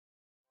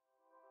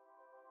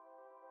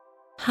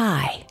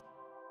Hi,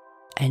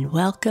 and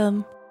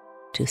welcome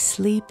to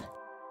Sleep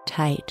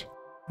Tight,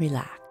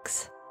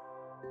 Relax.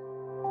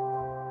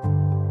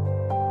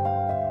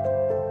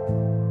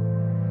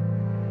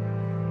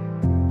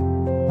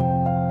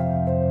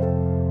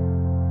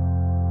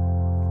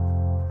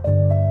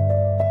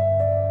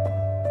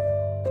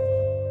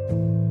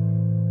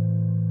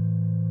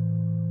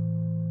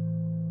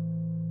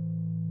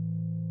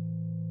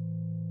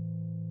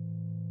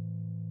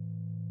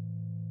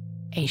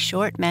 A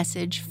short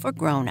message for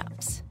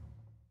grown-ups.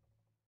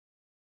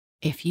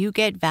 If you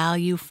get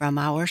value from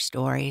our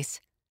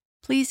stories,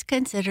 please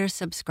consider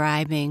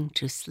subscribing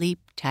to Sleep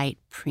Tight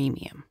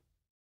Premium.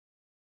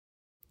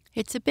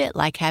 It's a bit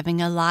like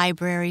having a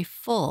library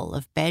full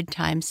of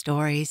bedtime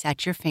stories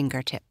at your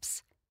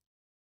fingertips.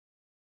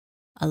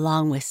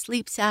 Along with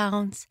sleep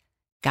sounds,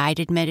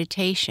 guided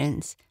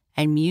meditations,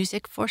 and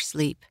music for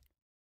sleep,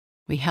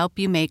 we help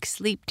you make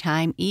sleep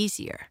time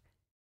easier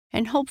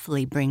and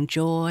hopefully bring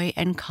joy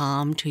and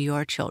calm to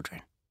your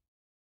children.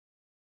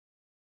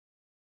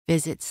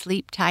 Visit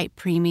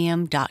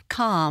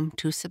sleeptightpremium.com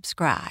to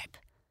subscribe.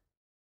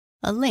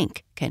 A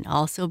link can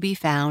also be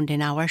found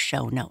in our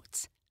show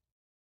notes.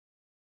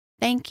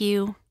 Thank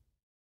you.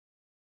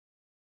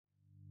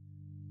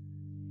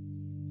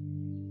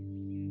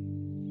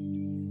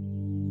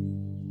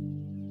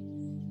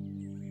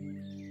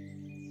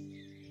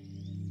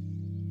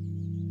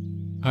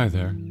 Hi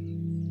there,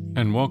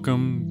 and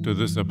welcome to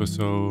this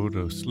episode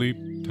of Sleep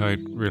Tight,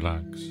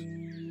 Relax.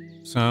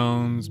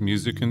 Sounds,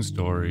 music, and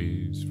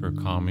stories for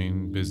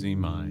calming busy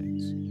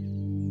minds.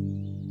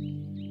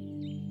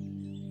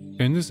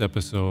 In this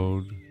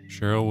episode,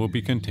 Cheryl will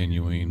be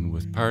continuing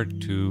with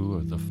part 2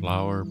 of the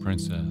Flower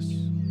Princess,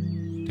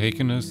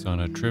 taking us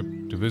on a trip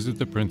to visit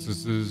the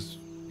princess's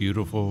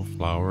beautiful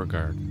flower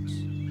gardens.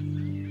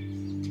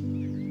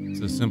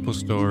 It's a simple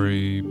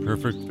story,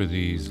 perfect for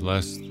these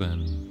less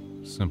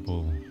than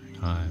simple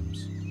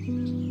times.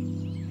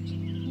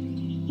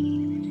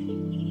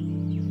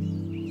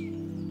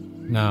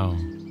 Now,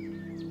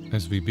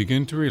 as we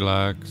begin to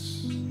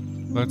relax,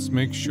 let's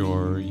make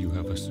sure you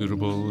have a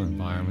suitable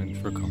environment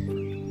for comfort.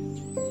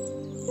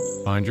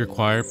 Find your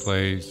quiet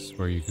place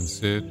where you can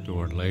sit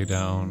or lay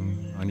down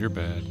on your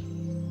bed.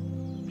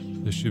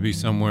 This should be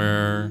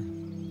somewhere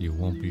you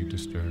won't be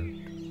disturbed.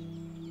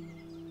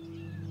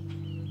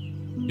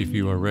 If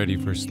you are ready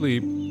for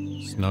sleep,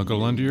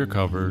 snuggle under your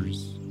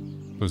covers,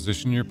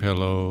 position your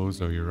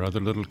pillows or your other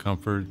little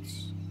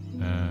comforts,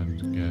 and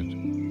get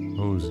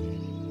cozy.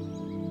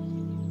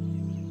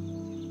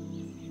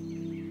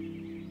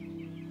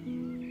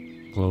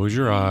 Close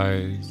your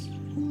eyes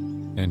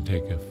and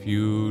take a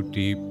few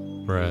deep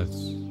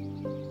breaths,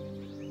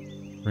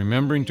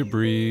 remembering to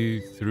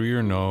breathe through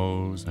your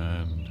nose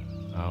and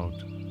out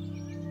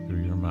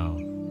through your mouth.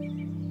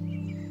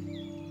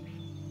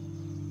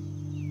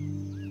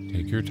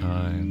 Take your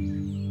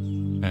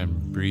time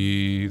and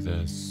breathe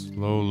as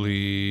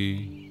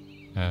slowly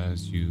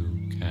as you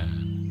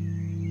can.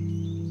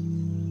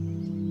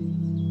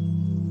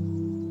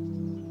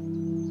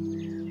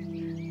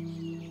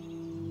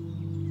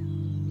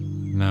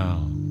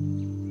 Now,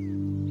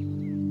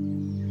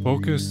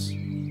 focus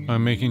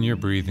on making your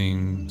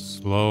breathing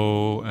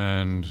slow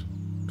and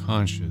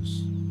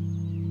conscious.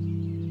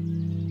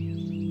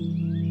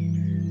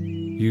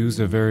 Use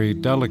a very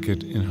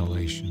delicate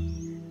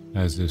inhalation,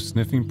 as if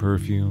sniffing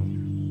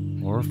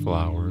perfume or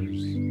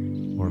flowers,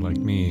 or like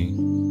me,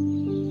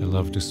 I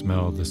love to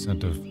smell the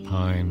scent of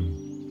pine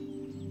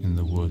in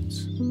the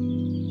woods.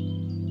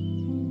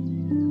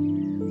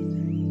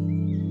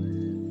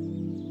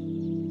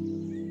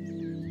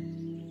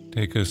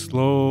 Take a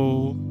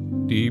slow,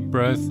 deep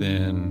breath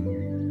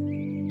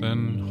in,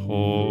 then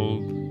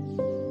hold,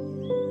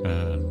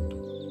 and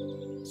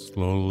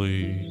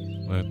slowly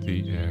let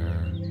the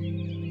air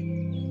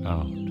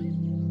out.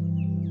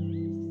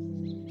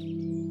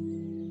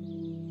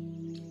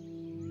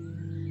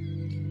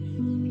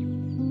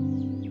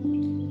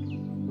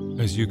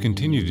 As you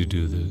continue to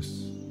do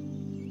this,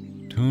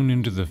 tune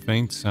into the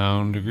faint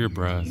sound of your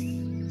breath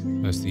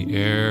as the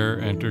air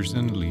enters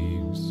and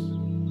leaves.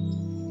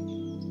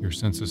 Your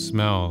sense of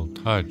smell,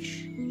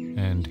 touch,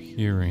 and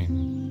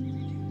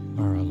hearing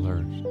are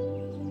alert.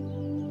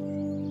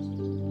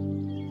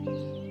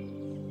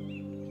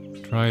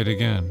 Try it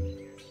again.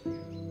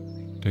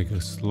 Take a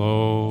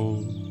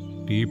slow,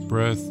 deep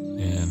breath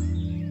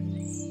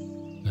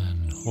in,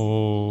 then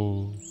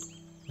hold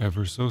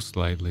ever so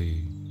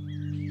slightly,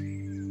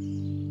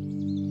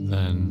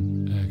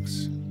 then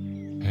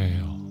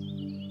exhale,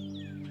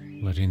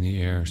 letting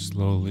the air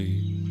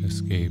slowly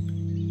escape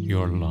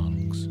your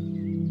lungs.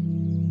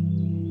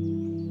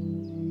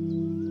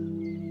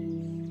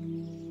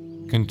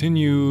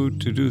 Continue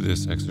to do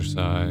this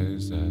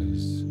exercise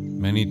as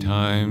many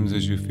times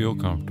as you feel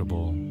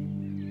comfortable,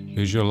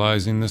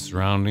 visualizing the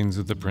surroundings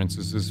of the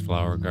princess's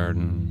flower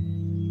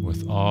garden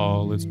with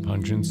all its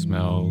pungent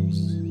smells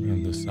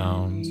and the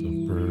sounds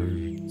of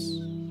birds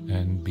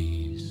and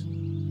bees.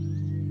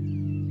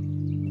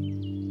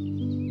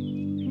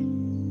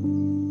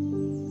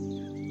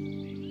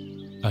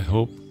 I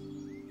hope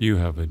you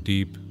have a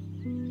deep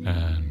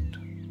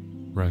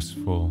and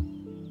restful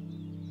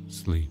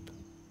sleep.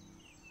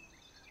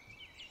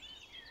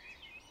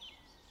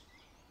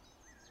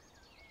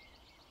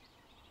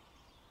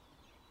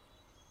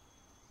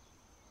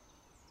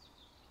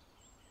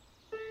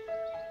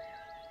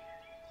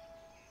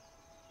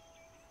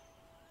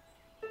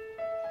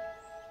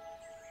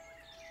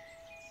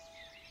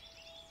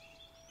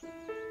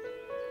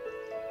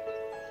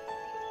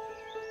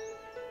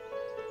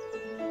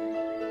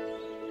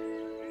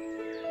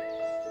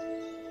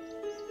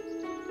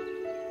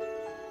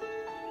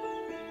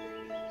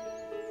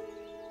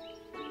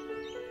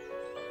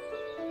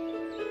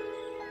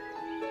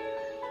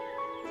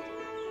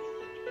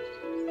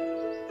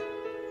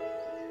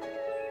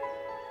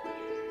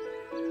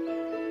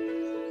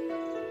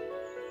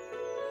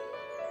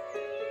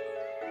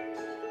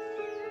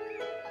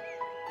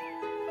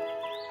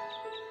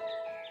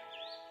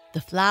 The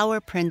Flower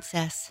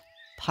Princess,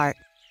 Part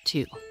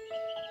 2.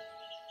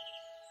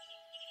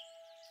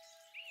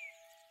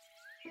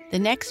 The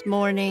next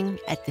morning,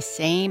 at the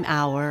same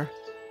hour,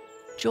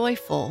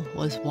 Joyful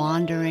was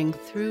wandering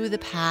through the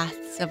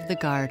paths of the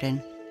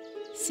garden,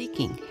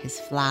 seeking his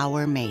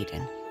flower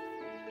maiden.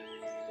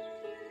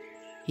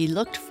 He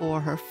looked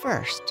for her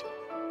first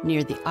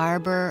near the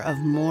arbor of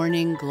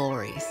morning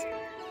glories,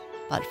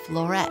 but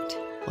Florette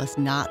was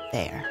not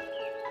there.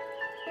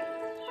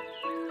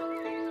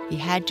 He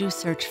had to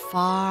search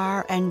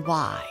far and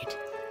wide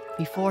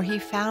before he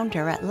found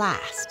her at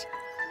last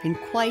in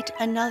quite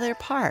another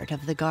part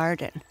of the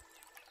garden,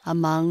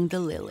 among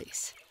the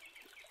lilies.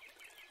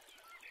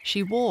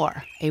 She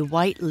wore a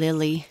white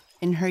lily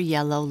in her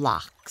yellow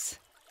locks.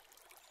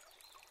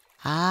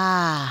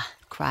 "Ah,"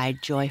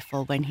 cried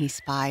Joyful when he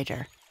spied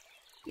her,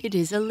 "it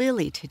is a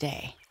lily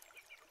today.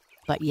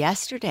 But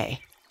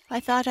yesterday I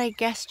thought I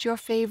guessed your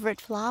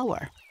favorite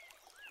flower.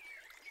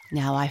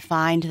 Now I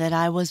find that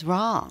I was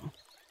wrong.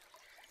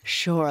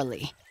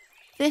 Surely,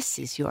 this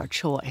is your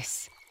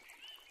choice.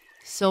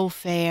 So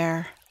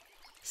fair,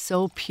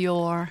 so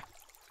pure.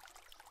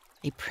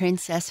 A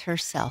princess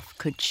herself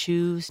could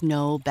choose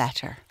no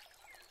better."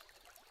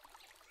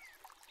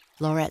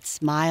 Florette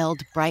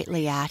smiled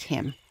brightly at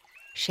him,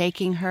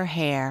 shaking her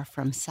hair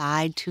from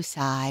side to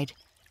side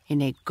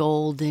in a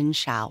golden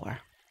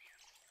shower.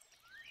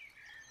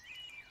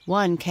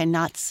 "One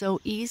cannot so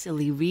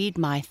easily read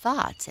my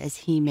thoughts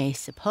as he may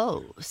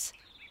suppose,"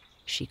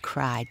 she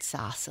cried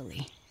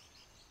saucily.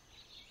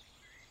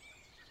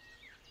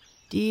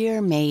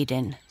 "Dear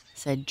maiden,"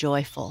 said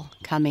Joyful,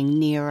 coming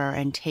nearer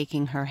and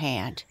taking her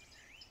hand,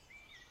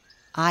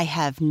 "I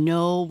have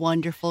no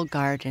wonderful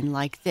garden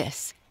like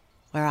this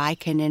where I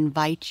can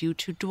invite you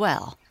to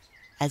dwell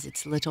as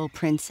its little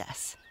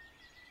princess.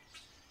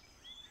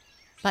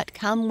 But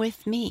come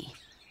with me,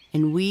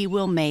 and we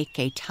will make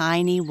a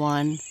tiny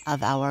one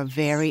of our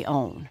very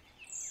own,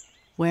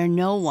 where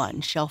no one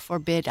shall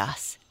forbid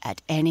us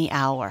at any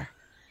hour,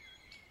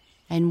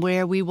 and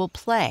where we will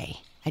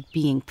play at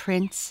being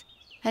prince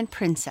and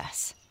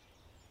princess,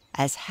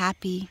 as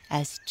happy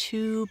as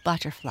two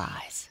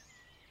butterflies."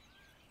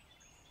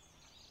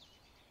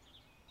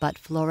 But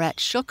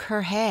Florette shook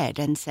her head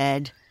and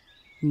said,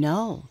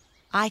 "No,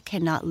 I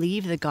cannot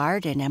leave the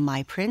garden and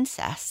my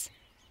princess.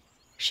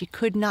 She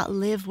could not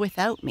live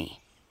without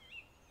me.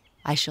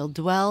 I shall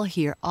dwell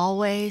here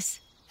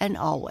always and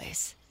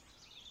always,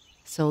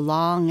 so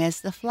long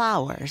as the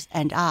flowers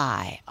and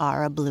I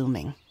are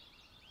a-blooming."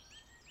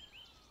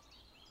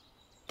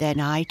 "Then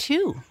I,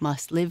 too,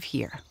 must live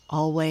here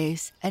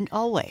always and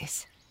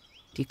always,"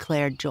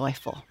 declared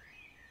Joyful.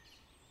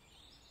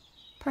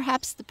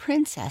 "Perhaps the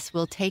princess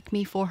will take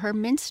me for her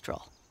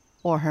minstrel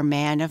or her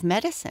man of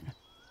medicine.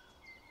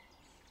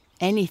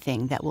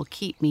 Anything that will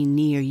keep me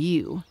near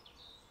you,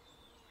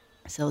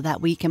 so that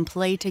we can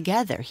play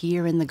together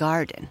here in the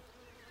garden.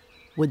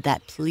 Would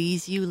that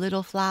please you,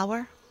 little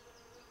flower?"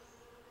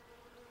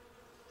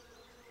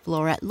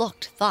 Florette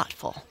looked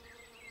thoughtful.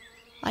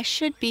 "I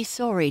should be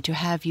sorry to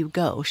have you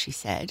go," she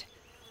said.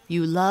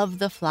 "You love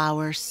the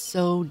flowers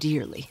so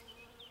dearly.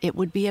 It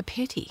would be a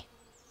pity."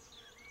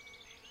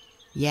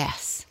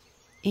 "Yes,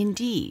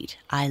 indeed,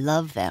 I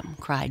love them,"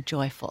 cried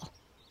Joyful.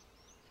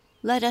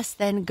 "Let us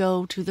then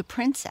go to the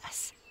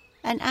princess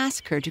and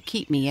ask her to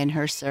keep me in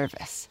her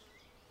service."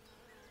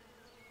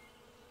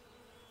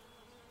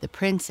 The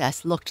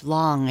princess looked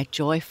long at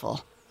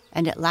Joyful,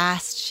 and at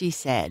last she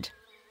said,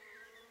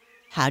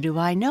 "How do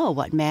I know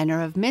what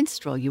manner of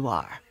minstrel you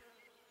are?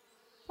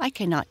 I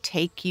cannot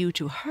take you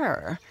to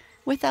her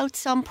without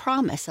some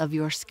promise of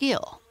your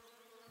skill,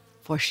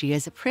 for she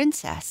is a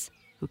princess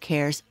who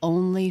cares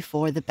only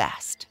for the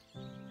best.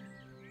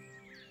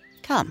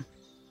 Come,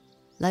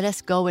 let us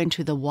go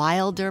into the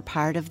wilder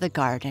part of the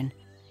garden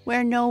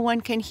where no one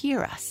can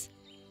hear us,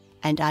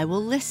 and I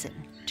will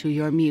listen to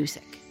your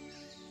music."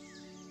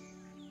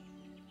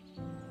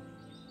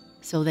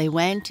 So they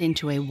went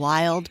into a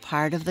wild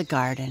part of the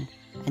garden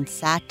and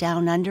sat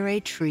down under a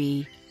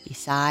tree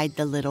beside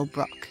the little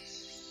brook.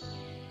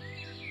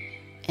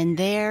 And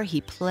there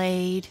he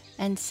played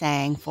and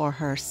sang for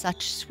her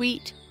such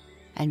sweet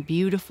and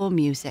beautiful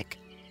music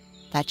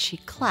that she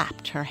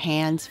clapped her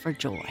hands for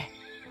joy.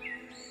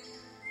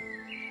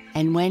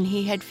 And when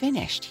he had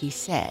finished, he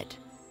said,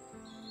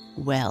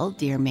 "Well,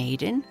 dear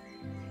maiden,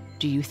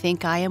 do you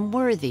think I am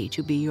worthy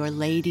to be your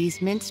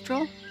lady's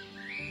minstrel?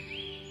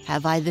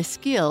 Have I the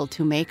skill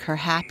to make her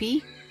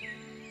happy?"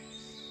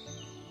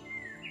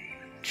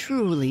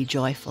 "Truly,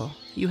 Joyful,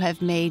 you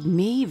have made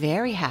me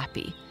very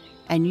happy,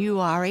 and you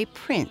are a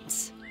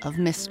prince of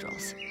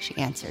minstrels," she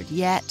answered.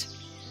 "Yet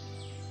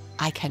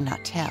I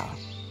cannot tell.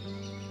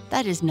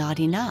 That is not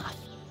enough.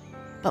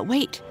 But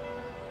wait,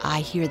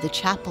 I hear the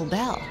chapel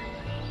bell.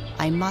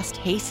 I must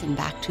hasten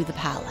back to the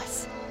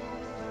palace.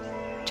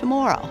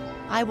 Tomorrow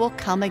I will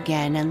come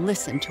again and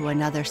listen to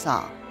another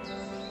song.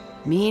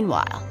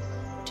 Meanwhile,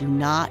 do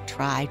not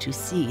try to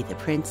see the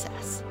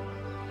princess."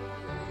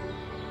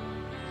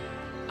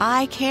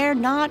 "I care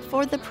not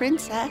for the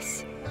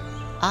princess.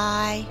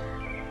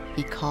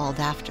 He called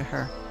after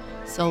her,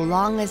 "so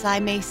long as I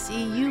may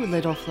see you,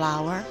 little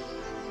flower."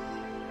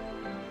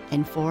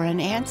 And for an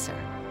answer,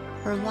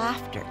 her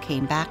laughter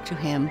came back to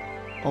him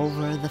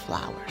over the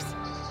flowers.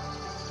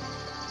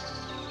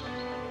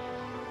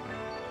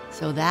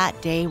 So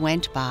that day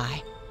went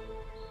by,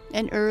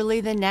 and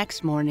early the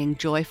next morning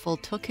Joyful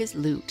took his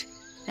lute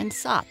and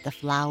sought the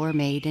flower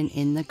maiden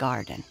in the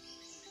garden.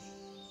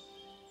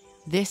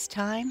 This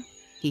time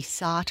he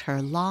sought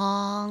her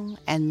long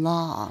and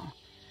long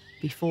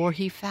before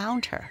he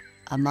found her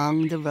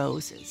among the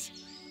roses.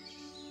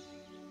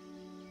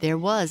 There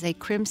was a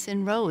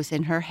crimson rose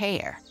in her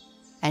hair,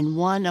 and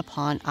one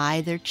upon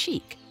either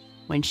cheek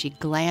when she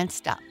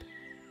glanced up,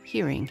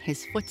 hearing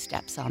his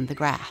footsteps on the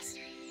grass.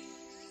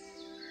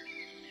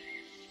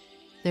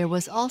 There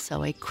was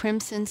also a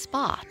crimson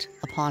spot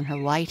upon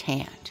her white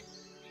hand.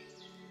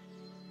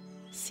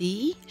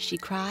 "See," she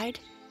cried,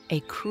 "a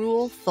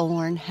cruel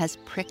thorn has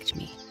pricked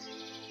me.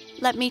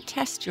 Let me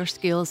test your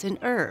skills in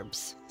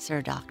herbs,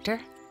 Sir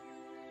Doctor."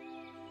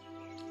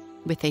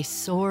 With a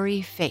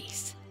sorry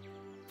face,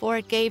 for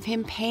it gave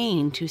him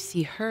pain to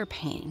see her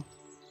pain,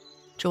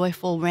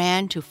 Joyful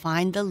ran to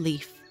find the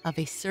leaf of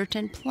a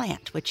certain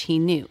plant which he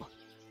knew.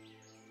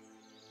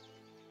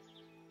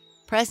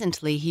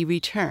 Presently he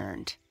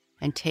returned,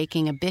 and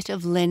taking a bit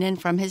of linen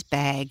from his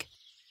bag,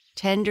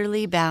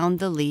 tenderly bound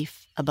the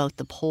leaf about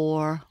the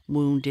poor,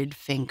 wounded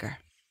finger.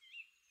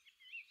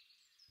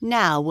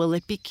 "Now will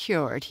it be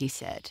cured," he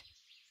said.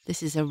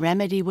 "This is a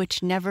remedy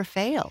which never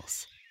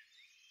fails."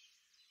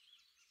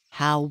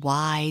 "How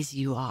wise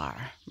you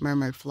are,"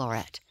 murmured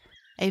Florette,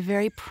 "a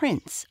very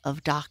prince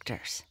of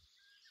doctors."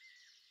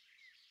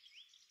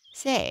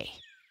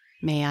 "Say,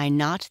 may I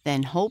not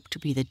then hope to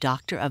be the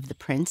doctor of the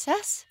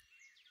princess?"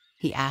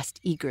 he asked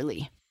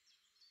eagerly.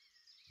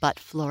 But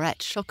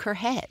Florette shook her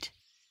head.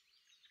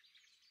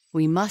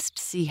 "We must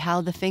see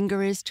how the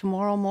finger is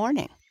tomorrow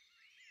morning.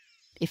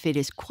 If it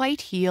is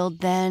quite healed,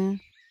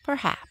 then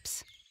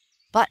perhaps.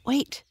 But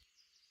wait,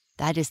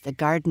 that is the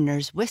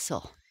gardener's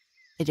whistle.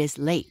 It is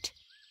late,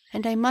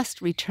 and I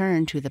must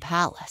return to the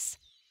palace,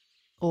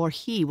 or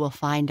he will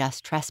find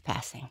us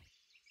trespassing."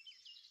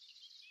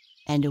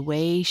 And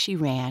away she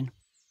ran,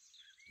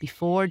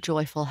 before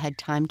Joyful had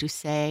time to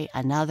say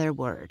another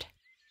word.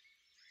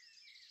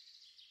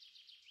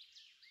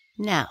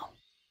 Now,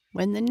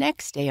 when the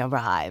next day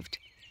arrived,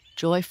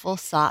 Joyful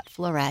sought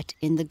Florette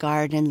in the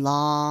garden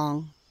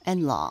long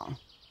and long.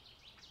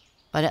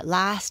 But at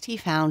last he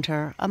found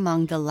her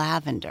among the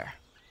lavender.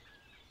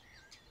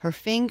 Her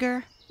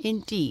finger,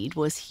 indeed,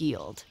 was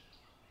healed,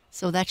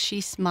 so that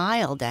she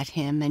smiled at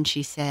him and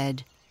she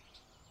said,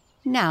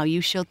 "Now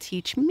you shall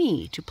teach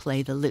me to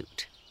play the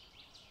lute.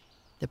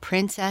 The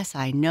princess,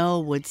 I know,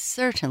 would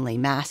certainly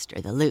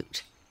master the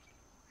lute,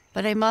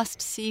 but I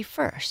must see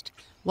first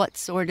what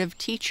sort of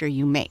teacher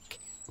you make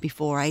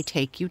before I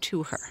take you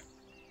to her."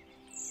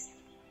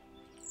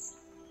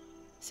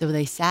 So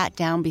they sat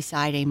down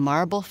beside a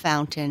marble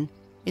fountain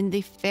in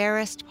the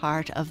fairest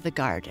part of the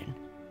garden,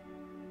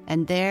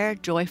 and there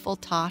Joyful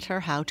taught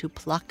her how to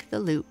pluck the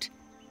lute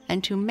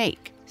and to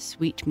make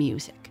sweet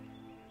music.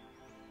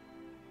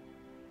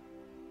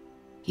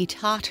 He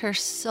taught her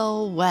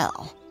so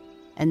well,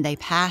 and they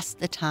passed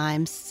the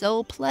time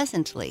so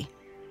pleasantly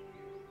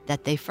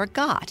that they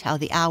forgot how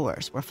the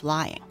hours were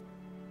flying.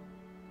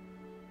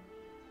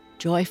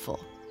 "Joyful,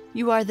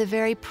 you are the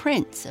very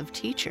prince of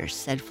teachers,"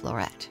 said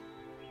Florette.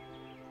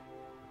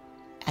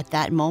 At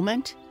that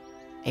moment,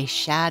 a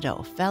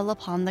shadow fell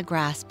upon the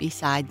grass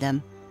beside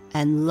them,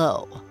 and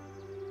lo,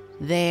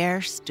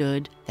 there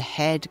stood the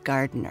head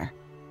gardener,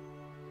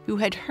 who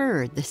had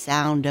heard the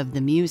sound of the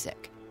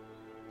music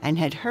and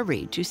had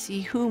hurried to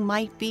see who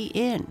might be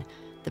in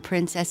the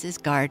princess's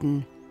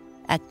garden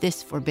at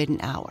this forbidden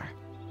hour.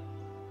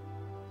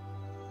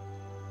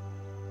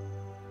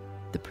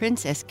 The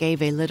princess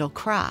gave a little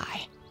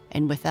cry,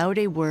 and without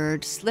a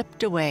word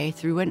slipped away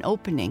through an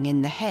opening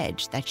in the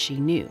hedge that she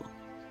knew,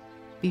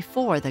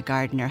 before the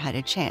gardener had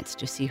a chance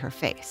to see her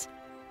face.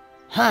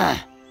 "Huh!"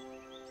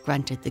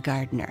 grunted the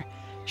gardener.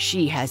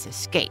 "She has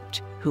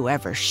escaped,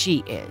 whoever she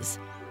is,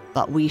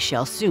 but we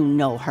shall soon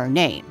know her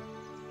name.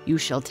 You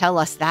shall tell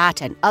us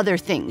that and other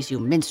things, you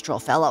minstrel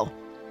fellow."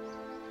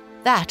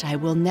 "That I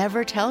will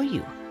never tell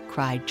you,"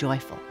 cried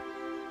Joyful.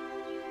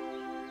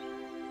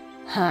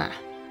 "Huh,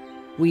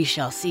 we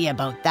shall see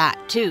about that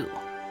too,"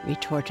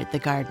 retorted the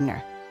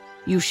gardener.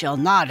 "You shall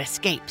not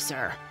escape,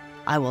 sir.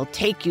 I will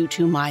take you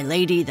to my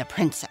lady the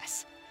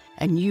princess,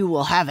 and you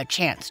will have a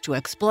chance to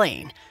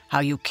explain how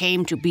you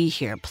came to be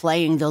here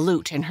playing the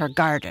lute in her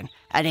garden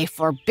at a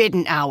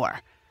forbidden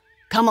hour.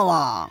 Come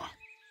along."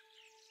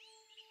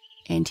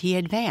 And he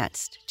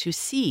advanced to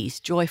seize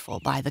Joyful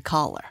by the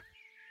collar.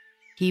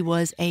 He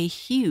was a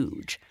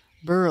huge,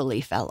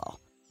 burly fellow,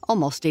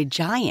 almost a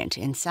giant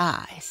in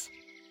size.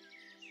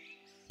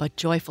 But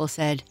Joyful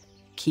said,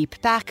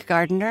 "Keep back,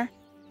 gardener,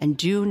 and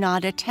do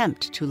not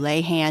attempt to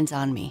lay hands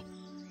on me.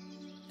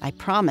 I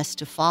promise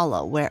to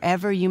follow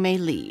wherever you may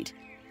lead,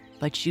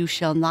 but you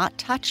shall not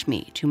touch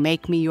me to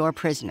make me your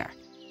prisoner."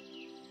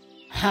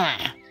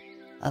 "Huh,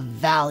 a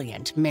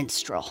valiant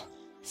minstrel,"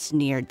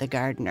 sneered the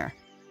gardener.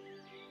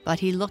 But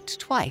he looked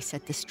twice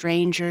at the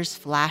stranger's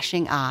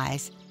flashing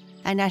eyes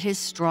and at his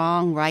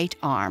strong right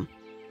arm,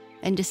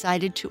 and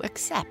decided to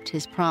accept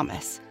his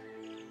promise.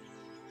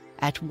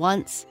 At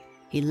once,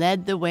 he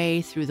led the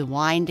way through the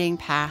winding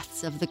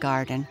paths of the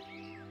garden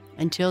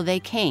until they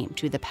came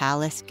to the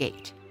palace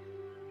gate.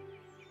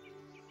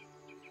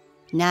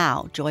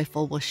 Now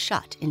Joyful was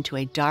shut into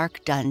a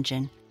dark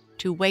dungeon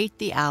to wait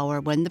the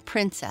hour when the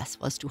princess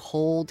was to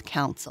hold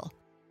council,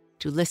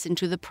 to listen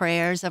to the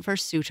prayers of her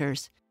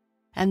suitors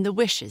and the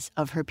wishes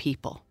of her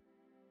people.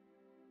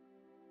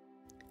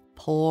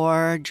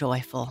 Poor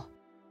Joyful.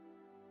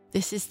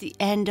 "This is the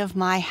end of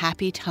my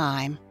happy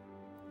time,"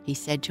 he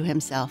said to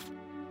himself.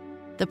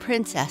 "The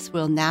princess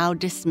will now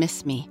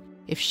dismiss me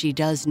if she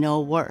does no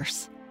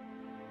worse.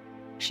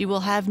 She will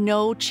have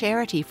no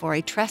charity for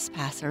a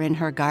trespasser in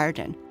her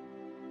garden,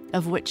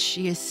 of which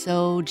she is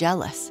so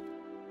jealous.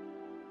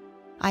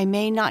 I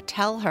may not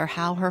tell her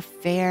how her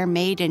fair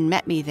maiden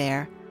met me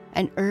there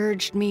and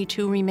urged me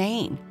to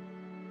remain.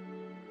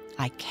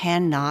 I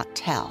cannot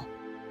tell,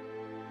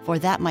 for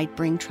that might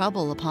bring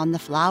trouble upon the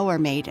flower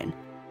maiden,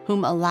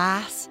 whom,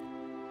 alas,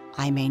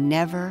 I may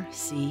never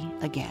see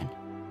again."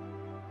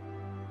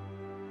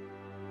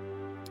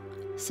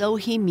 So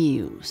he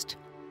mused,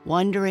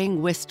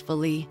 wondering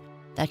wistfully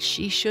that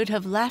she should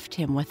have left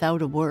him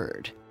without a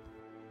word.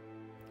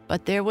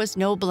 But there was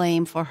no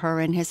blame for her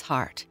in his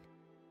heart.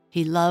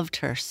 He loved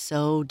her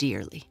so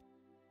dearly.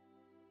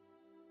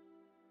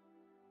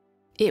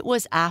 It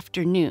was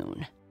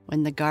afternoon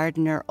when the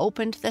gardener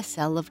opened the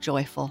cell of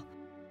Joyful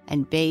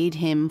and bade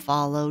him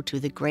follow to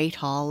the great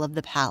hall of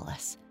the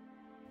palace,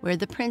 where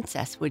the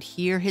princess would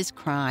hear his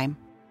crime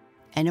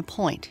and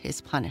appoint his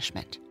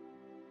punishment.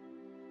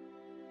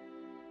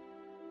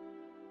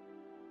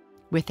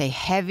 With a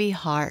heavy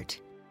heart,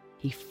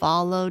 he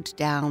followed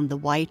down the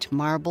white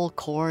marble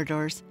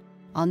corridors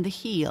on the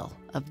heel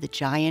of the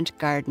giant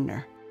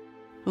gardener,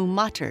 who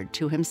muttered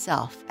to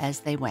himself as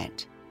they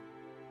went.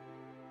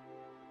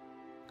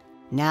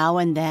 Now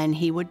and then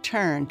he would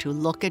turn to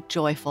look at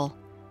Joyful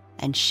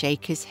and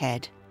shake his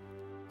head,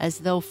 as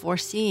though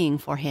foreseeing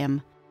for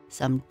him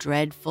some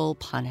dreadful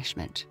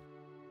punishment.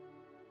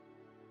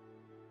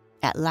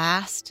 At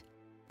last,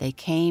 they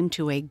came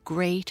to a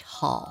great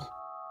hall,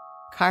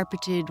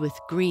 carpeted with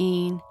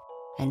green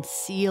and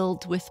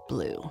sealed with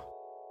blue,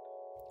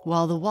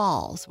 while the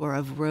walls were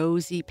of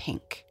rosy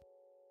pink.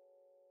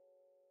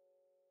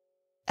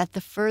 At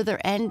the further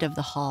end of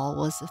the hall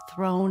was a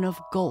throne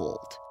of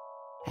gold,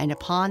 and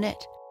upon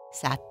it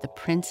sat the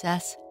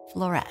Princess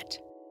Fleurette.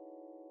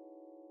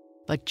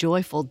 But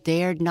Joyful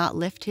dared not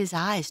lift his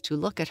eyes to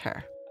look at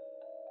her.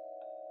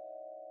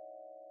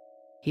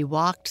 He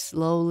walked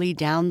slowly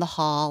down the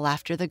hall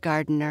after the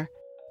gardener,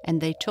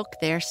 and they took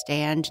their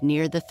stand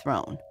near the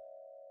throne,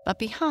 but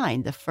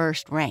behind the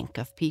first rank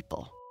of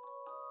people.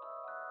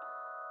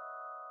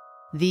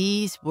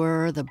 These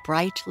were the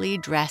brightly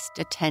dressed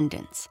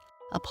attendants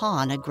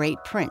upon a great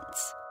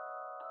prince,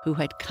 who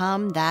had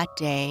come that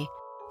day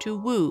to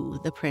woo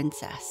the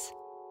princess.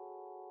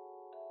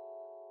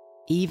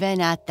 Even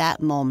at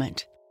that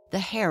moment, the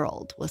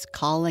herald was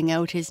calling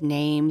out his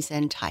names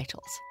and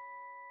titles.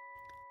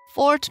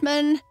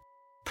 Fortman,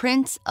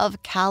 Prince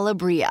of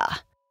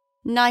Calabria,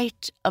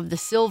 Knight of the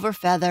Silver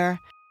Feather,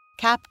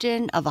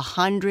 Captain of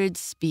 100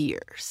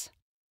 Spears.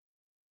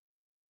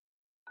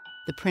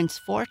 The Prince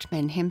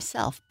Fortman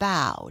himself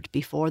bowed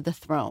before the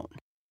throne,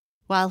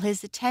 while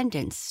his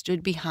attendants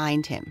stood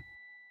behind him,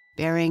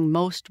 bearing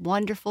most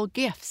wonderful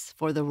gifts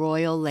for the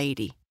royal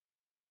lady.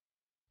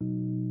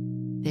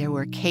 There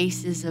were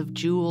cases of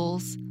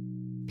jewels,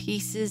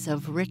 pieces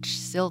of rich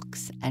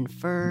silks and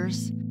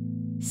furs,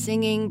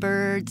 singing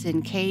birds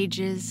in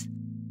cages,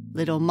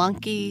 little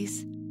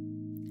monkeys,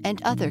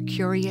 and other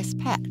curious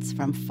pets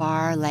from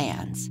far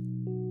lands.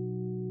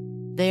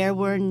 There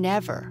were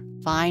never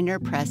finer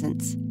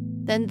presents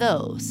than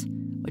those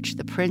which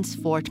the Prince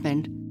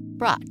Fortman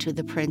brought to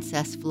the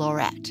Princess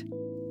Fleurette.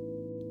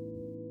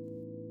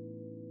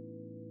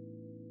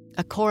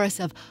 A chorus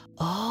of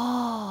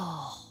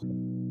 "Oh!"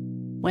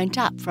 went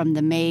up from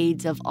the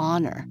maids of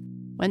honor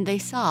when they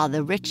saw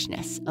the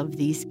richness of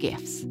these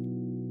gifts.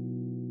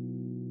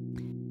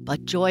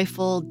 But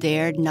Joyful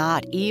dared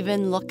not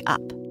even look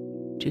up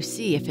to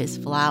see if his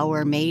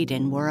flower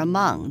maiden were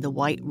among the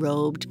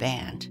white-robed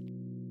band.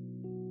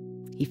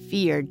 He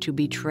feared to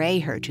betray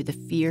her to the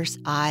fierce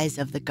eyes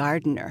of the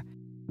gardener,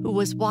 who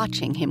was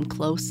watching him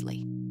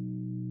closely.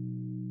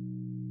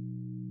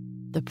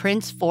 The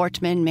Prince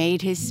Fortman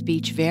made his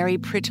speech very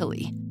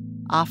prettily,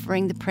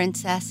 offering the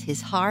princess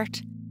his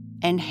heart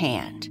and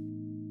hand,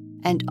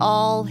 and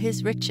all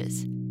his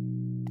riches,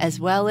 as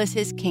well as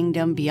his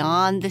kingdom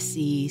beyond the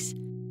seas,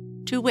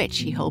 to which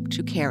he hoped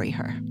to carry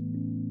her.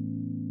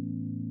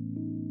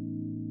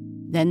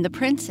 Then the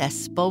princess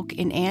spoke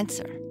in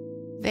answer,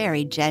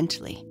 very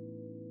gently,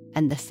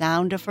 and the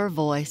sound of her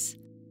voice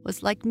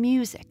was like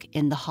music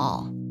in the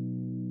hall.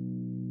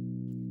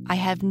 "I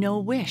have no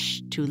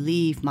wish to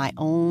leave my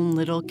own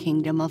little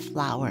kingdom of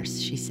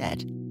flowers," she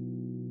said.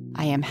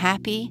 "I am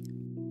happy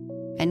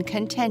and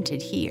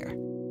contented here.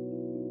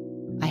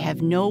 I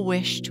have no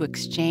wish to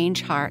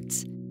exchange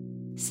hearts,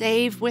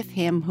 save with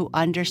him who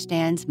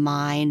understands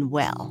mine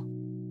well.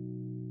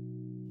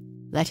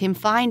 Let him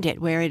find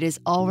it where it is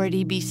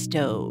already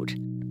bestowed,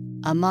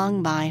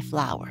 among my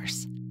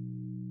flowers.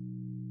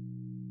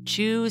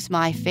 Choose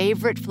my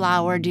favorite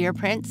flower, dear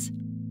prince,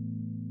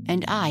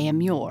 and I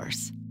am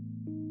yours."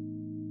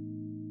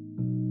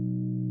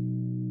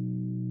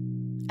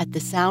 At the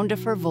sound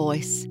of her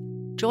voice,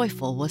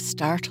 Joyful was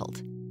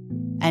startled,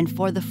 and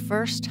for the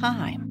first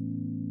time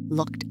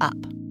looked up.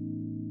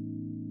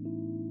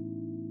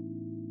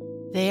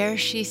 There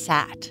she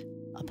sat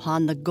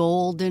upon the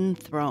golden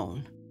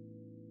throne,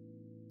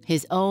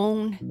 his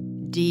own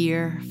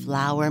dear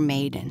flower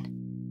maiden,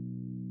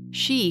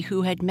 she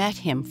who had met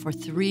him for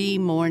 3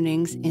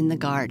 mornings in the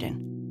garden.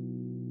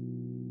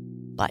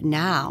 But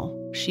now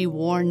she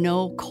wore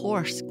no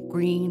coarse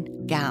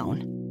green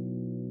gown.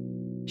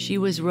 She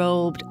was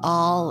robed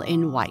all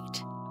in white,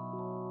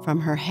 from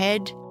her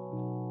head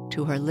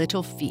to her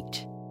little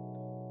feet,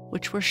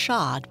 which were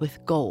shod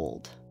with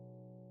gold.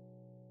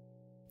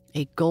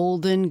 A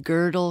golden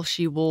girdle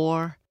she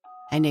wore,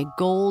 and a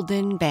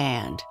golden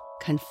band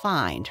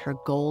confined her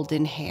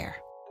golden hair.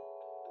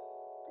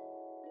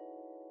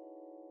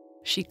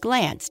 She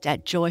glanced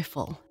at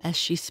Joyful as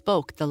she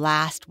spoke the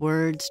last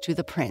words to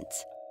the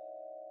prince,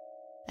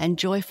 and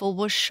Joyful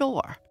was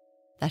sure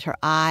that her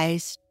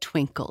eyes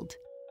twinkled.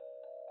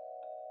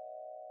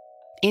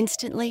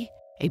 Instantly,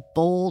 a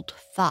bold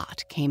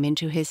thought came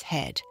into his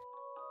head,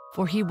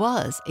 for he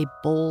was a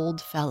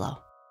bold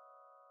fellow.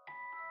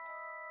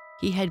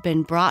 He had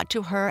been brought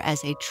to her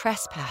as a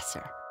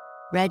trespasser,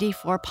 ready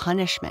for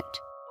punishment.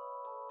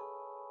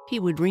 He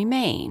would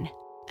remain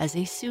as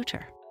a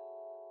suitor.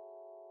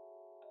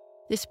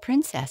 This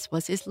princess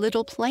was his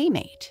little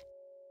playmate.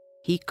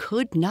 He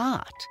could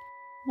not,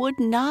 would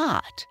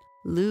not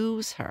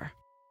lose her.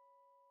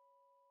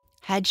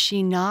 Had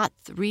she not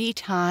 3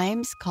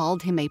 times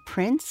called him a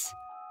prince?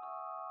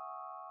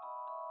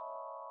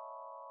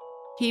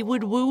 He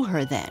would woo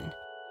her then,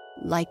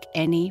 like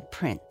any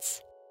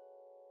prince.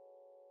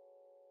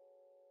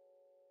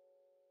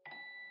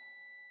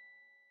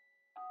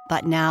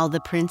 But now the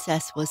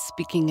princess was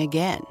speaking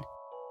again,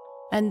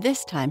 and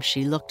this time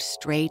she looked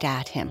straight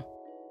at him.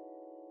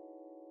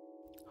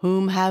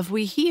 "Whom have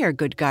we here,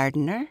 good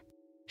gardener?"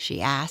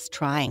 she asked,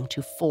 trying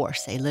to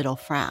force a little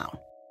frown.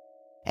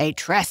 "A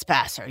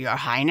trespasser, your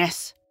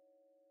highness,"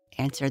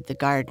 answered the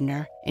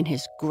gardener in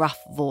his gruff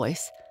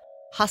voice,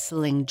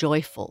 hustling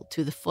Joyful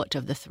to the foot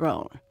of the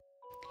throne.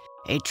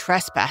 "A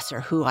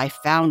trespasser who I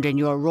found in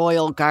your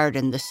royal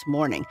garden this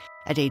morning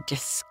at a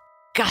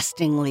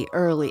disgustingly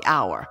early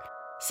hour,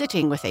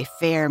 sitting with a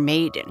fair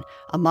maiden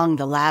among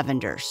the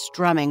lavenders,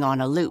 strumming on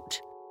a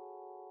lute.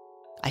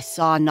 I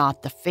saw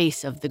not the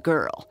face of the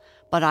girl,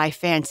 but I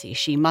fancy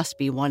she must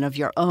be one of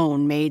your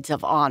own maids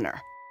of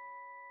honor.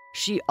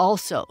 She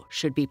also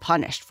should be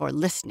punished for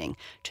listening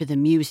to the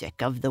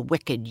music of the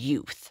wicked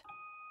youth."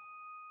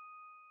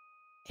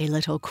 A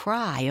little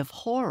cry of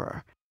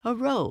horror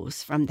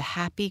arose from the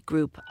happy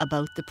group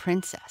about the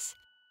princess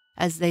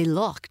as they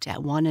looked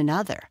at one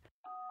another,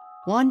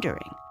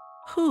 wondering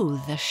who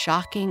the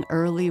shocking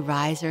early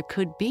riser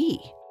could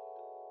be.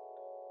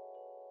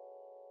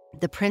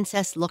 The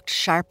princess looked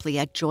sharply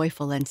at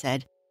Joyful and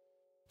said,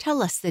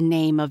 "Tell us the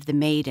name of the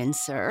maiden,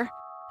 sir,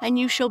 and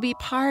you shall be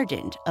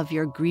pardoned of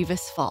your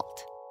grievous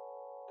fault."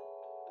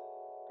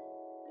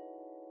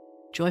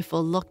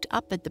 Joyful looked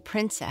up at the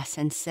princess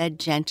and said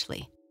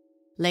gently,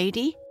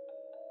 "Lady,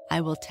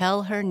 I will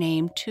tell her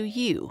name to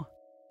you,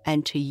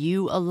 and to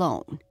you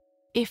alone,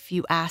 if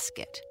you ask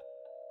it,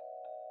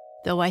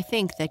 though I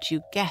think that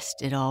you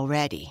guessed it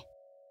already.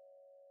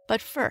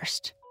 But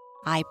first,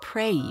 I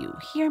pray you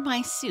hear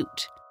my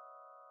suit,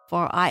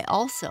 for I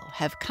also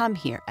have come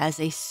here as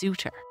a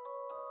suitor."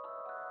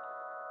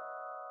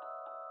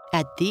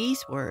 At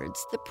these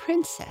words, the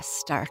princess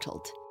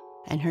startled,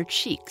 and her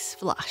cheeks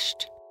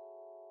flushed.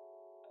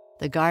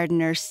 The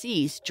gardener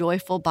seized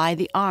Joyful by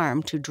the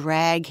arm to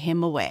drag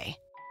him away,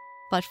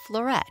 but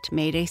Fleurette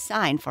made a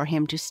sign for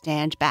him to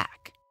stand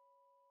back.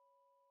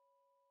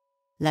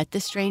 "Let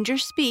the stranger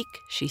speak,"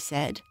 she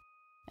said,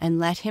 and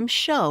let him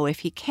show, if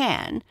he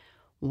can,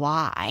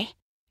 why,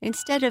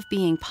 instead of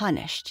being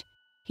punished,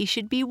 he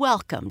should be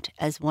welcomed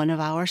as one of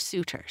our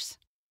suitors."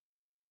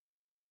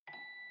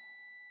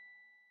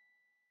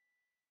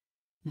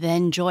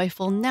 Then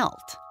Joyful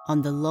knelt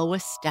on the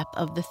lowest step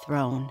of the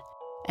throne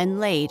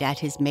and laid at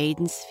his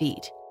maiden's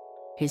feet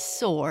his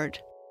sword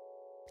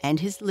and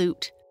his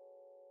lute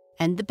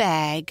and the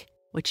bag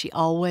which he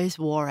always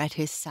wore at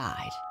his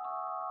side.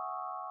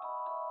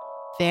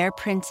 "Fair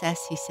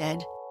princess," he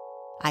said,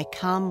 "I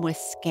come with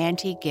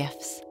scanty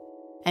gifts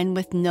and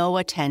with no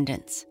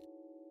attendants,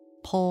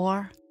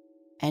 poor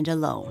and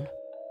alone.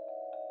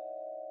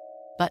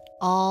 But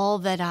all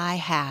that I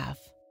have,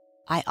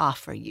 I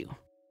offer you.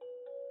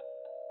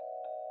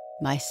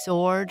 My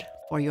sword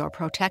for your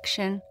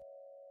protection,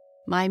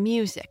 my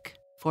music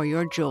for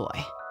your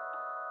joy,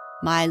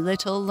 my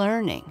little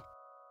learning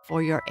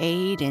for your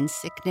aid in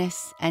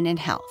sickness and in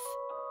health.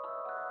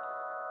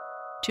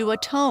 To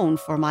atone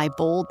for my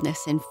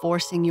boldness in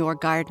forcing your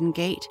garden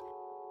gate,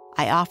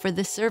 I offer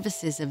the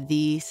services of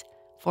these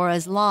for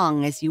as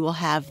long as you will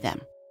have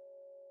them.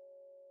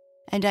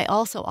 And I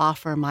also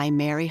offer my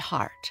merry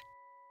heart,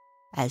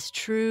 as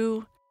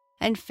true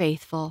and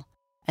faithful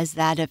as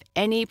that of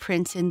any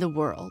prince in the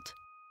world,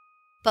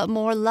 but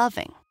more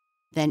loving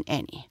than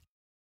any."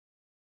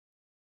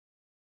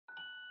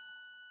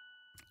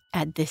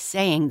 At this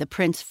saying, the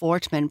Prince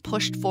Fortman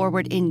pushed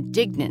forward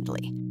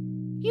indignantly.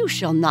 "You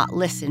shall not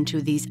listen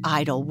to these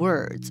idle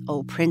words,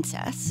 O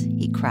princess,"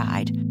 he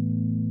cried.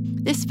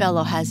 "This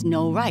fellow has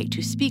no right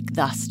to speak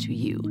thus to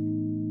you.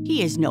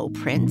 He is no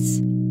prince.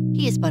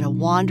 He is but a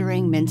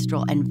wandering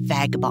minstrel and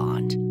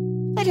vagabond.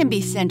 Let him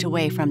be sent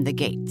away from the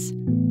gates."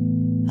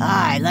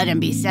 "Aye, let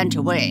him be sent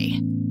away,"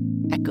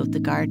 echoed the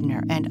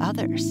gardener and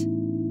others,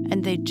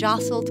 and they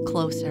jostled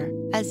closer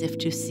as if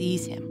to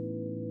seize him.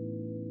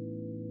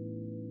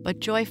 But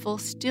Joyful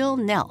still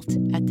knelt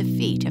at the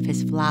feet of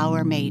his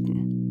flower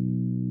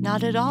maiden,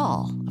 not at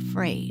all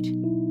afraid.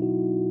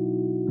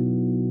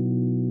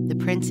 The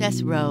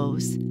princess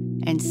rose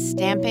and,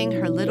 stamping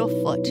her little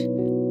foot,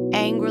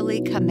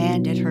 angrily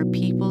commanded her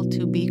people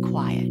to be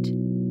quiet.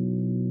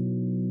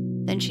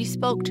 Then she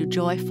spoke to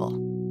Joyful,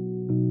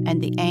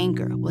 and the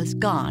anger was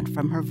gone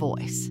from her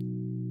voice.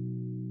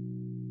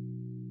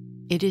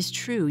 "It is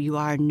true you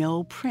are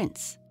no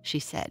prince," she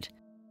said.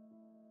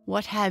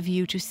 "What have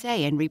you to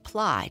say in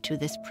reply to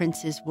this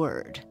prince's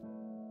word?"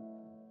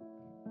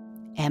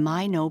 "Am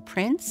I no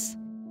prince?"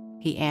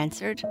 he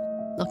answered,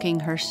 looking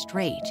her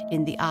straight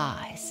in the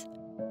eyes.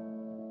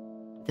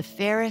 "The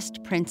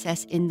fairest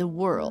princess in the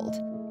world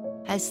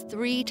has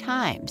 3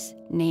 times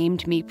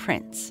named me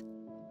prince.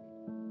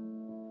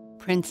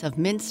 Prince of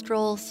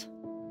minstrels,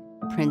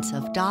 prince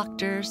of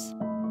doctors,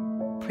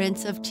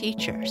 prince of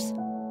teachers.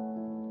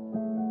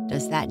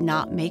 Does that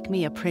not make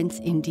me a prince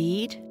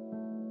indeed?"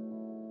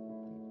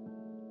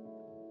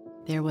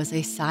 There was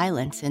a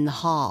silence in the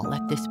hall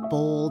at this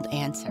bold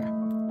answer.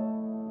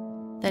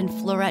 Then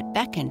Fleurette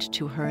beckoned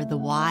to her the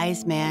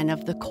wise man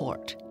of the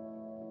court,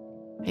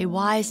 a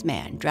wise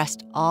man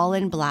dressed all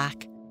in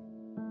black,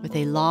 with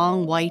a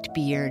long white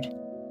beard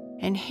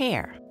and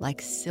hair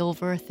like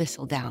silver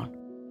thistledown.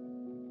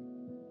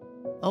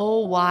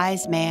 "O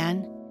wise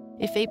man,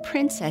 if a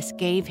princess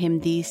gave him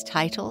these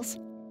titles,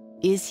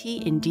 is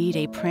he indeed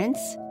a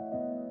prince?"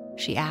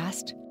 she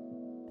asked,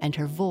 and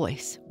her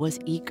voice was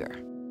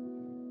eager.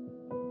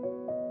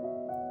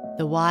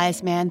 The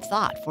wise man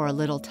thought for a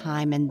little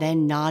time and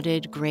then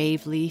nodded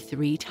gravely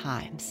 3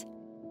 times.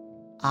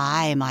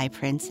 "Aye, my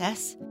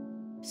princess,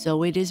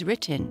 so it is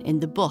written in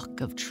the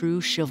book of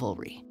true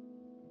chivalry.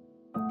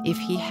 If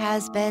he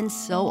has been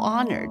so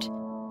honored,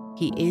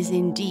 he is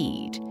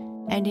indeed,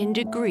 and in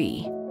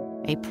degree,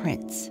 a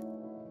prince."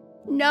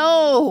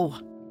 "No!"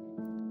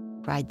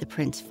 cried the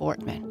Prince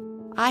Fortman.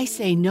 "I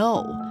say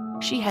no.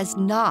 She has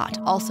not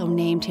also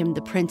named him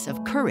the Prince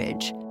of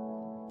Courage.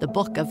 The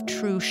book of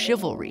true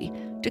chivalry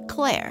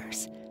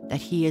declares that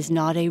he is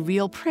not a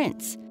real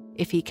prince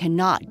if he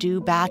cannot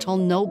do battle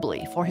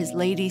nobly for his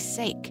lady's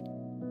sake."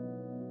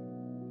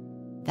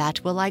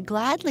 "That will I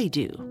gladly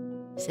do,"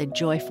 said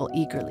Joyful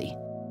eagerly.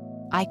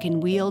 "I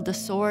can wield the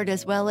sword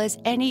as well as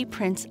any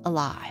prince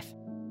alive."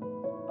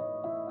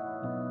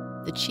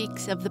 The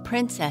cheeks of the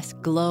princess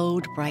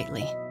glowed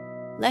brightly.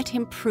 "Let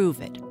him prove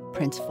it,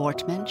 Prince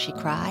Fortman," she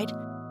cried.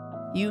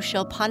 "You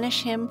shall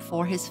punish him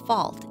for his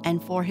fault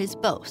and for his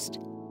boast,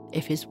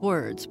 if his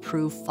words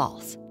prove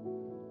false.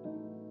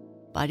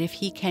 But if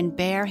he can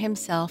bear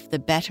himself the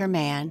better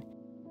man,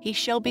 he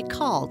shall be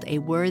called a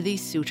worthy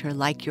suitor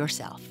like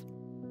yourself,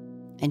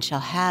 and shall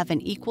have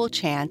an equal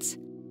chance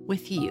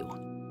with you."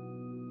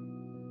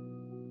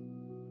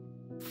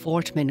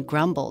 Fortman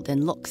grumbled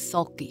and looked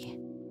sulky,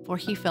 for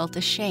he felt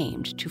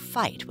ashamed to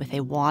fight with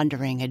a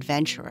wandering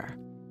adventurer.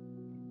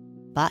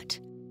 But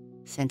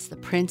since the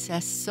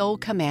princess so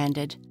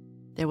commanded,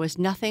 there was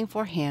nothing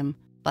for him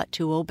but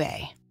to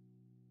obey.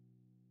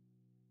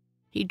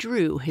 He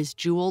drew his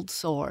jeweled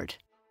sword,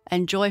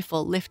 and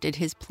Joyful lifted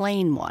his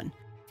plain one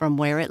from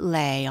where it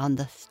lay on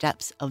the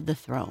steps of the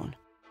throne.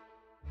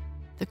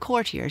 The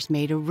courtiers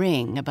made a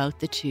ring about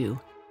the two,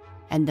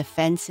 and the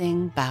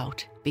fencing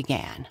bout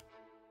began.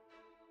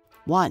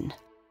 1,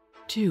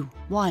 2,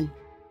 1,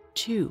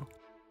 2.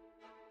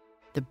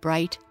 The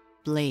bright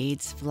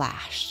blades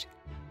flashed,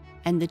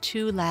 and the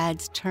two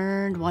lads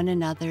turned one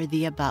another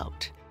the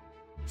about,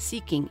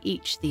 seeking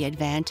each the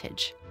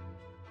advantage.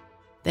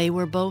 They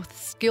were both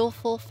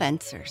skillful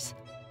fencers,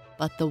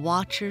 but the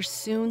watchers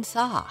soon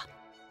saw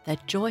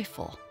that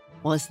Joyful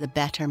was the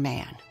better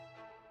man.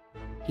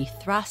 He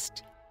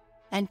thrust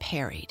and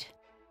parried.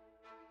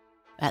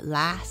 At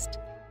last,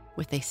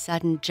 with a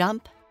sudden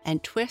jump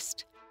and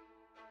twist,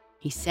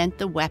 he sent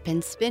the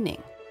weapon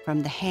spinning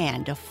from the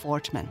hand of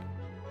Fortman.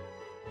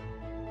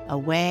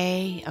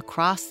 Away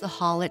across the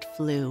hall it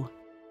flew,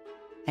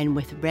 and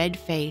with red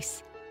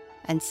face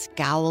and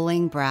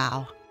scowling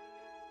brow,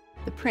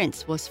 the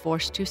prince was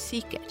forced to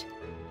seek it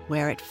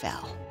where it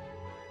fell.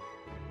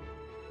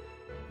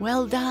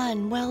 "Well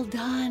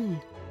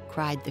done,"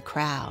 cried the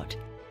crowd,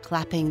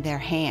 clapping their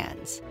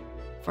hands,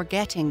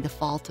 forgetting the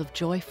fault of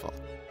Joyful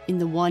in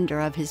the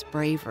wonder of his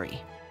bravery.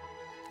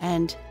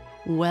 And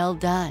 "Well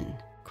done,"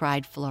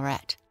 cried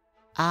Fleurette.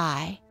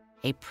 "I,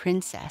 a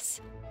princess,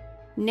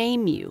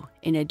 name you,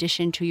 in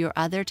addition to your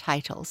other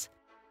titles,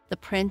 the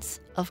Prince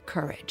of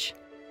Courage.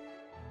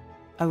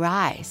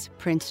 Arise,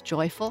 Prince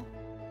Joyful.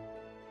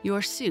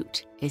 Your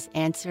suit is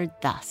answered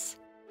thus,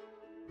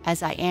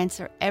 as I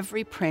answer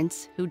every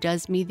prince who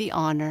does me the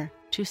honor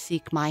to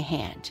seek my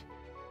hand.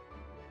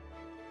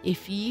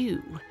 If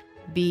you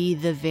be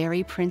the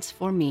very prince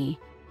for me,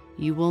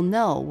 you will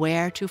know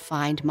where to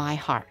find my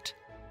heart.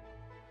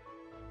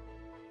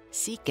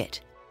 Seek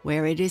it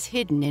where it is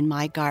hidden in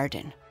my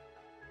garden.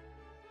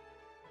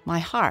 My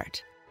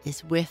heart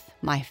is with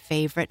my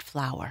favorite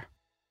flower.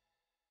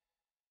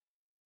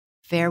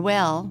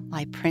 Farewell,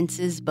 my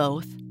princes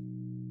both.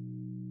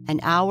 An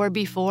hour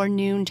before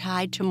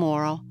noontide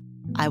tomorrow,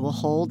 I will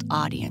hold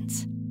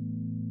audience.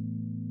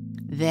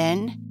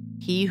 Then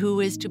he who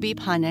is to be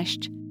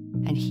punished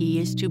and he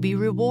is to be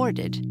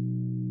rewarded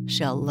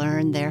shall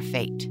learn their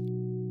fate."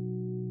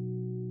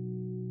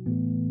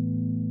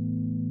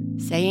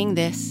 Saying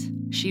this,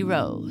 she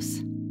rose,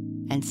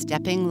 and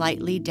stepping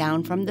lightly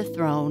down from the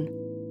throne,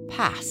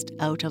 passed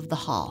out of the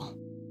hall.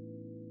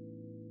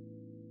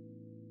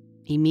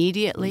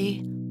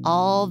 Immediately,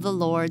 all the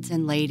lords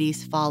and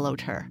ladies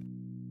followed her,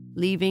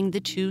 leaving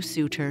the two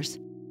suitors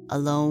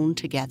alone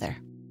together.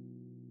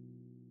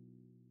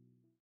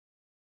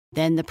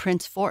 Then the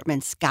Prince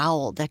Fortman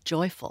scowled at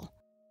Joyful,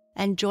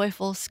 and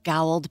Joyful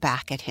scowled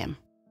back at him.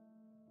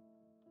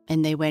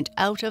 And they went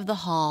out of the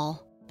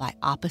hall by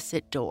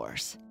opposite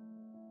doors,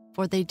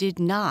 for they did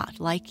not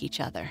like each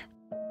other.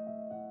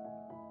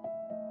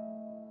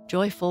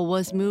 Joyful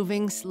was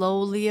moving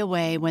slowly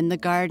away when the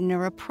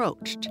gardener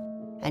approached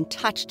and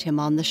touched him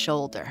on the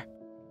shoulder.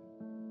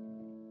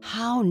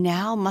 "How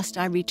now must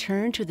I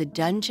return to the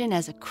dungeon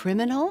as a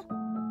criminal?"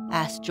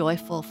 asked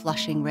Joyful,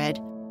 flushing red.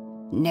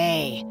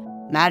 "Nay,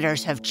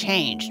 matters have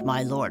changed,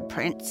 my lord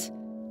prince,"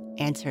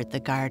 answered the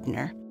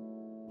gardener.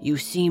 "You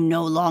seem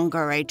no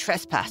longer a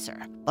trespasser,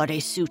 but a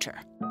suitor.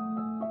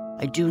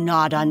 I do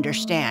not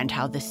understand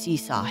how the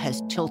seesaw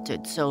has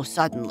tilted so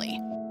suddenly,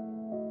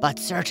 but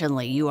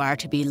certainly you are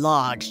to be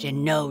lodged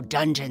in no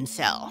dungeon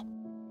cell.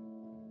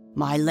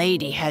 My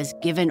lady has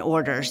given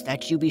orders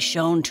that you be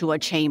shown to a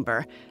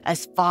chamber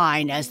as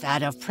fine as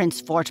that of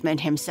Prince Fortman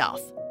himself.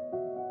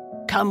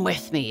 Come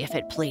with me, if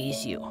it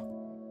please you."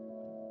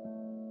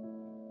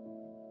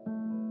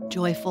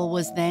 Joyful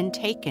was then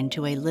taken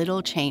to a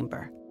little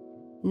chamber,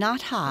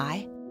 not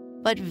high,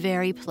 but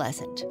very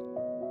pleasant,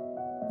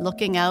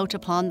 looking out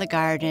upon the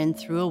garden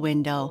through a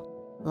window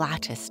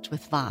latticed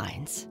with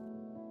vines.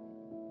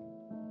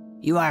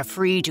 "You are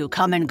free to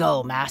come and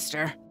go,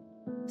 master,"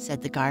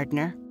 said the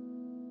gardener,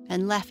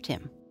 and left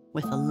him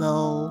with a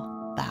low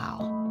bow.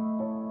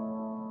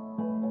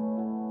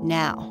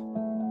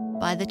 Now,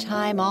 by the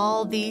time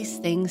all these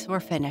things were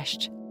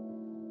finished,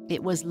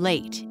 it was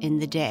late in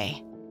the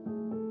day,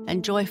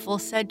 and Joyful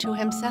said to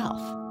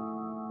himself,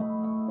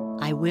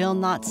 "I will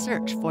not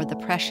search for the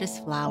precious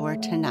flower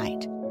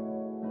tonight.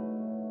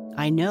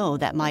 I know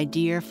that my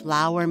dear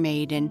flower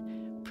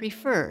maiden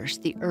prefers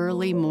the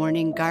early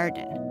morning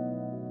garden,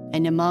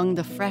 and among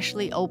the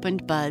freshly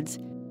opened buds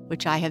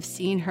which I have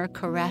seen her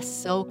caress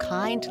so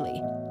kindly,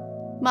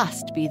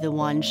 must be the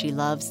one she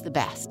loves the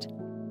best.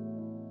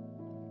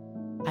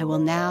 I will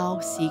now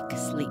seek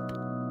sleep,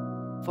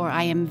 for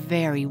I am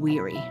very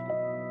weary.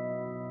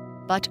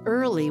 But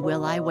early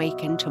will I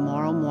waken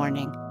tomorrow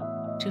morning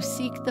to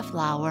seek the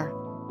flower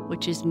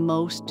which is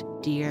most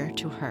dear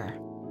to her."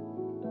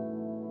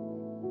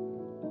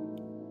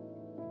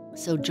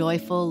 So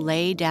Joyful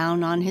lay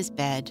down on his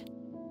bed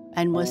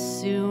and was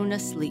soon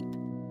asleep,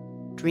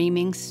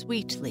 dreaming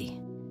sweetly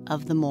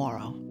of the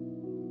morrow.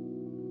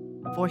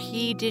 For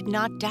he did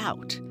not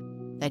doubt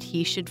that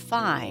he should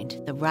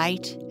find the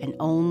right and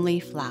only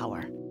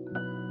flower,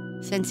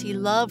 since he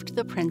loved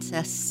the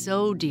princess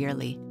so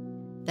dearly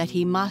that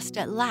he must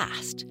at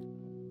last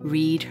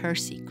read her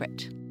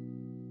secret.